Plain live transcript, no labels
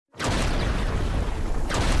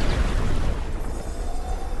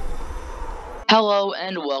Hello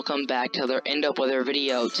and welcome back to another End Up Weather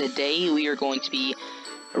video. Today we are going to be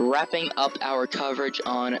wrapping up our coverage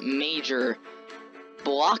on major,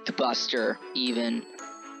 blockbuster even,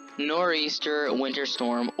 nor'easter winter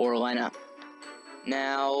storm Orlena.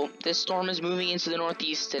 Now, this storm is moving into the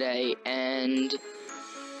northeast today, and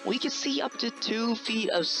we could see up to 2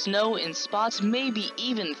 feet of snow in spots, maybe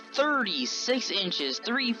even 36 inches,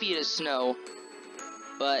 3 feet of snow,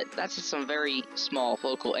 but that's in some very small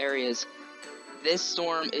local areas. This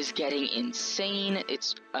storm is getting insane.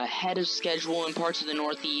 It's ahead of schedule in parts of the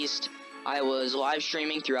Northeast. I was live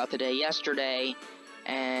streaming throughout the day yesterday,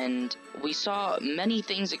 and we saw many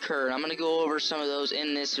things occur. I'm going to go over some of those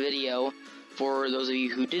in this video for those of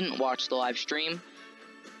you who didn't watch the live stream,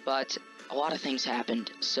 but a lot of things happened.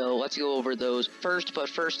 So let's go over those first. But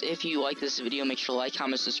first, if you like this video, make sure to like,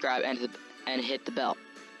 comment, subscribe, and hit the bell.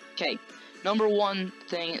 Okay. Number one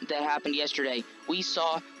thing that happened yesterday, we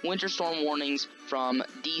saw winter storm warnings from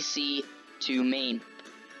DC to Maine.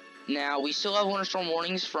 Now, we still have winter storm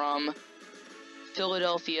warnings from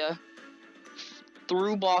Philadelphia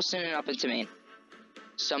through Boston and up into Maine.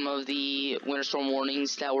 Some of the winter storm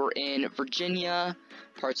warnings that were in Virginia,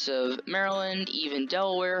 parts of Maryland, even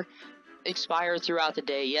Delaware, expired throughout the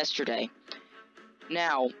day yesterday.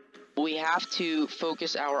 Now, we have to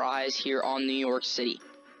focus our eyes here on New York City.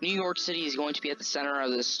 New York City is going to be at the center of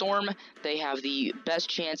the storm. They have the best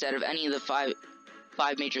chance out of any of the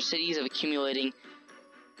five major cities of accumulating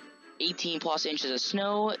 18 plus inches of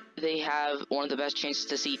snow. They have one of the best chances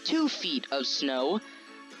to see 2 feet of snow,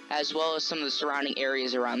 as well as some of the surrounding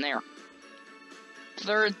areas around there.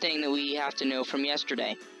 Third thing that we have to know from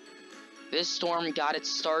yesterday. This storm got its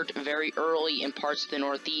start very early in parts of the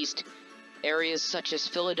Northeast. Areas such as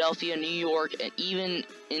Philadelphia, New York, and even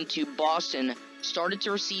into Boston started to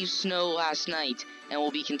receive snow last night, and will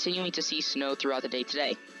be continuing to see snow throughout the day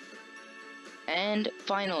today. And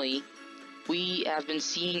finally, we have been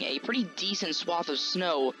seeing a pretty decent swath of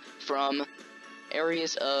snow from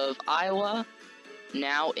areas of Iowa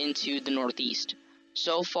now into the Northeast.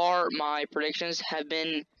 So far, my predictions have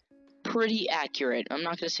been pretty accurate. I'm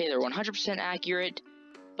not going to say they're 100% accurate,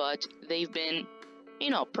 but they've been,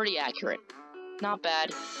 pretty accurate. Not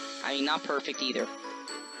bad. I mean, not perfect either.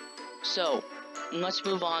 So, let's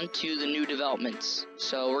move on to the new developments.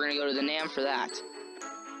 So, we're going to go to the NAM for that.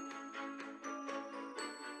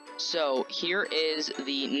 So, here is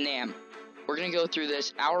the NAM. We're going to go through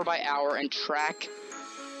this hour by hour and track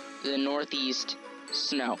the Northeast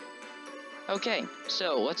snow. Okay,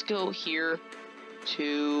 so let's go here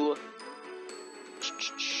to...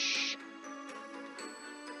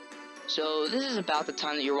 So, this is about the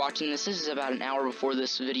time that you're watching this. This is about an hour before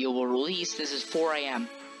this video will release. This is 4 a.m.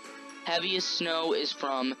 Heaviest snow is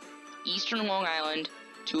from eastern Long Island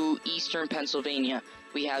to eastern Pennsylvania.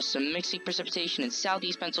 We have some mixing precipitation in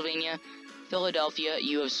southeast Pennsylvania. Philadelphia,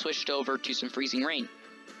 you have switched over to some freezing rain.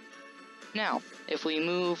 Now, if we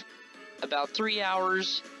move about 3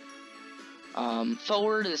 hours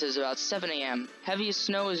forward, this is about 7 a.m. Heaviest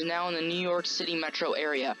snow is now in the New York City metro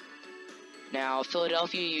area. Now,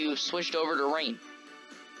 Philadelphia, you've switched over to rain.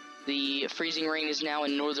 The freezing rain is now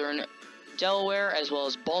in northern Delaware as well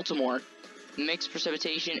as Baltimore. Mixed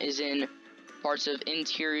precipitation is in parts of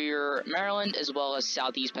interior Maryland as well as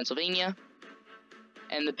southeast Pennsylvania.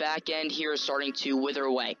 And the back end here is starting to wither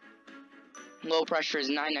away. Low pressure is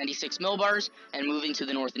 996 millibars and moving to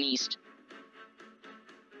the north and east.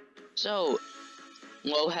 So,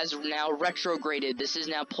 low has now retrograded. This is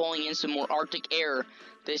now pulling in some more Arctic air.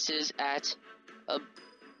 This is at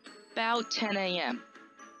about 10 a.m.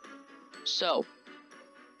 So,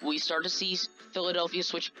 we start to see Philadelphia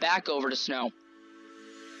switch back over to snow.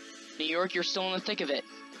 New York, you're still in the thick of it.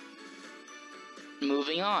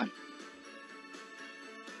 Moving on.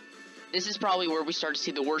 This is probably where we start to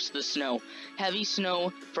see the worst of the snow. Heavy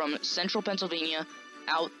snow from central Pennsylvania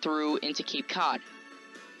out through into Cape Cod.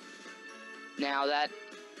 Now that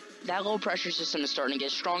low pressure system is starting to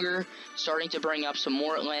get stronger, starting to bring up some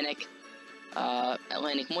more Atlantic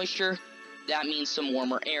moisture. That means some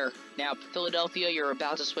warmer air. Now, Philadelphia, you're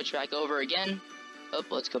about to switch back over again. Oh,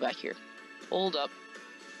 let's go back here. Hold up.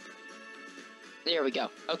 There we go.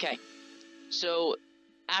 Okay. So,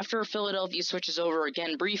 after Philadelphia switches over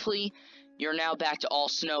again briefly, you're now back to all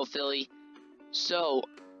snow, Philly. So,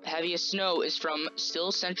 heaviest snow is from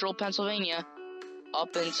still central Pennsylvania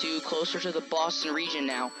up into closer to the Boston region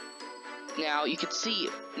now. Now, you can see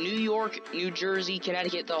New York, New Jersey,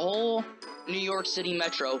 Connecticut, the whole New York City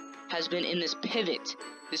metro has been in this pivot.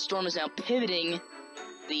 This storm is now pivoting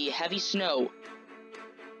the heavy snow.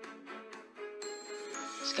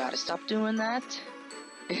 Just gotta stop doing that.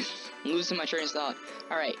 Losing my train of thought.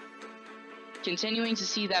 Alright. continuing to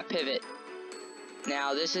see that pivot.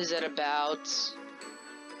 Now, this is at about...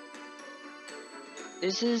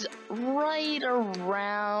 This is right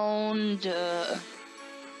around...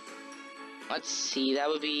 let's see, that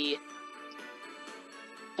would be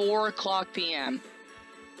 4 o'clock p.m.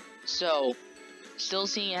 So, still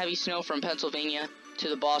seeing heavy snow from Pennsylvania to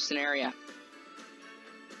the Boston area.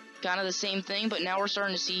 Kind of the same thing, but now we're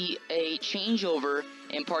starting to see a changeover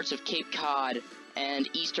in parts of Cape Cod and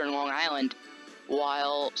eastern Long Island,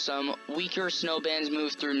 while some weaker snow bands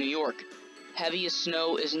move through New York. Heaviest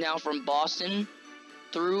snow is now from Boston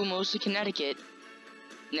through most of Connecticut,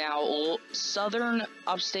 now southern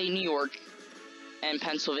upstate New York and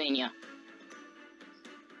Pennsylvania.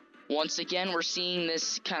 Once again, we're seeing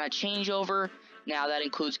this kind of changeover. Now that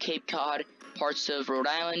includes Cape Cod, parts of Rhode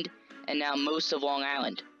Island, and now most of Long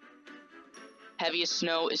Island. Heaviest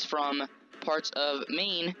snow is from parts of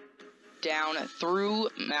Maine down through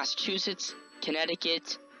Massachusetts,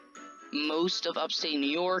 Connecticut, most of upstate New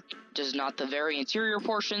York, just not the very interior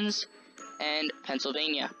portions, and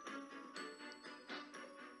Pennsylvania.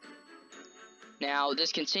 Now,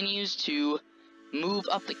 this continues to move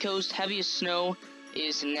up the coast. Heaviest snow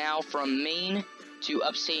is now from Maine to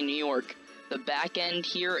upstate New York. The back end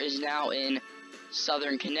here is now in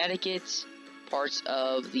southern Connecticut, parts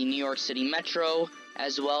of the New York City metro,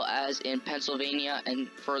 as well as in Pennsylvania and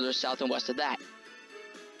further south and west of that.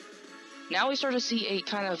 Now we start to see a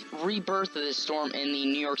kind of rebirth of this storm in the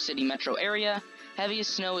New York City metro area.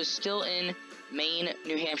 Heaviest snow is still in Maine,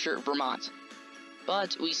 New Hampshire, Vermont.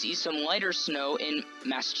 But we see some lighter snow in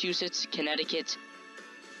Massachusetts, Connecticut,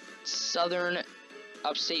 southern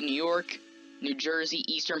upstate New York, New Jersey,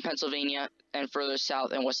 eastern Pennsylvania, and further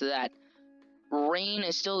south and west of that. Rain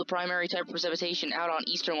is still the primary type of precipitation out on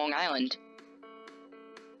eastern Long Island.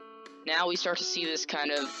 Now we start to see this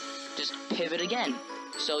kind of just pivot again.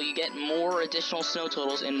 So you get more additional snow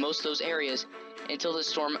totals in most of those areas until the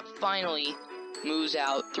storm finally moves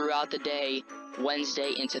out throughout the day,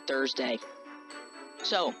 Wednesday into Thursday.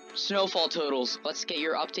 So, snowfall totals. Let's get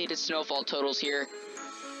your updated snowfall totals here.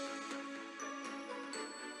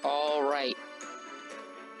 Alright.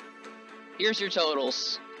 Here's your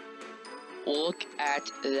totals. Look at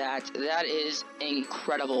that. That is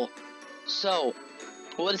incredible. So,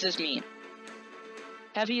 what does this mean?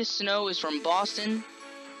 Heaviest snow is from Boston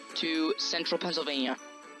to central Pennsylvania.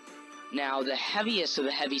 Now, the heaviest of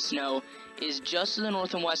the heavy snow is just to the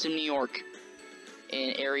north and west of New York,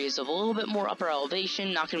 in areas of a little bit more upper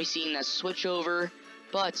elevation. Not going to be seeing that switch over,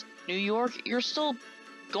 but New York, you're still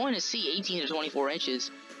going to see 18 to 24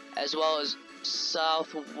 inches, as well as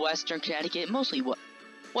southwestern Connecticut, mostly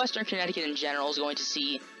western Connecticut in general is going to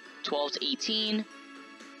see 12 to 18.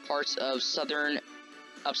 Parts of southern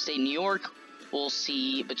upstate New York will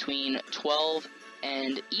see between 12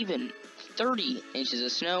 and even 30 inches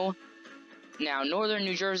of snow. Now, northern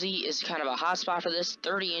New Jersey is kind of a hot spot for this,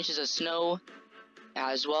 30 inches of snow,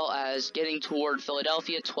 as well as getting toward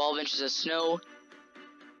Philadelphia, 12 inches of snow.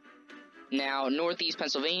 Now, northeast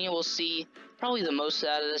Pennsylvania will see probably the most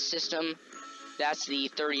out of this system. That's the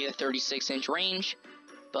 30 to 36 inch range,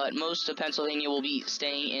 but most of Pennsylvania will be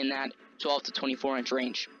staying in that 12 to 24 inch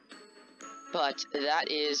range. But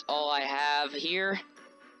that is all I have here.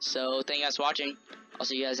 So, thank you guys for watching. I'll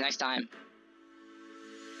see you guys next time.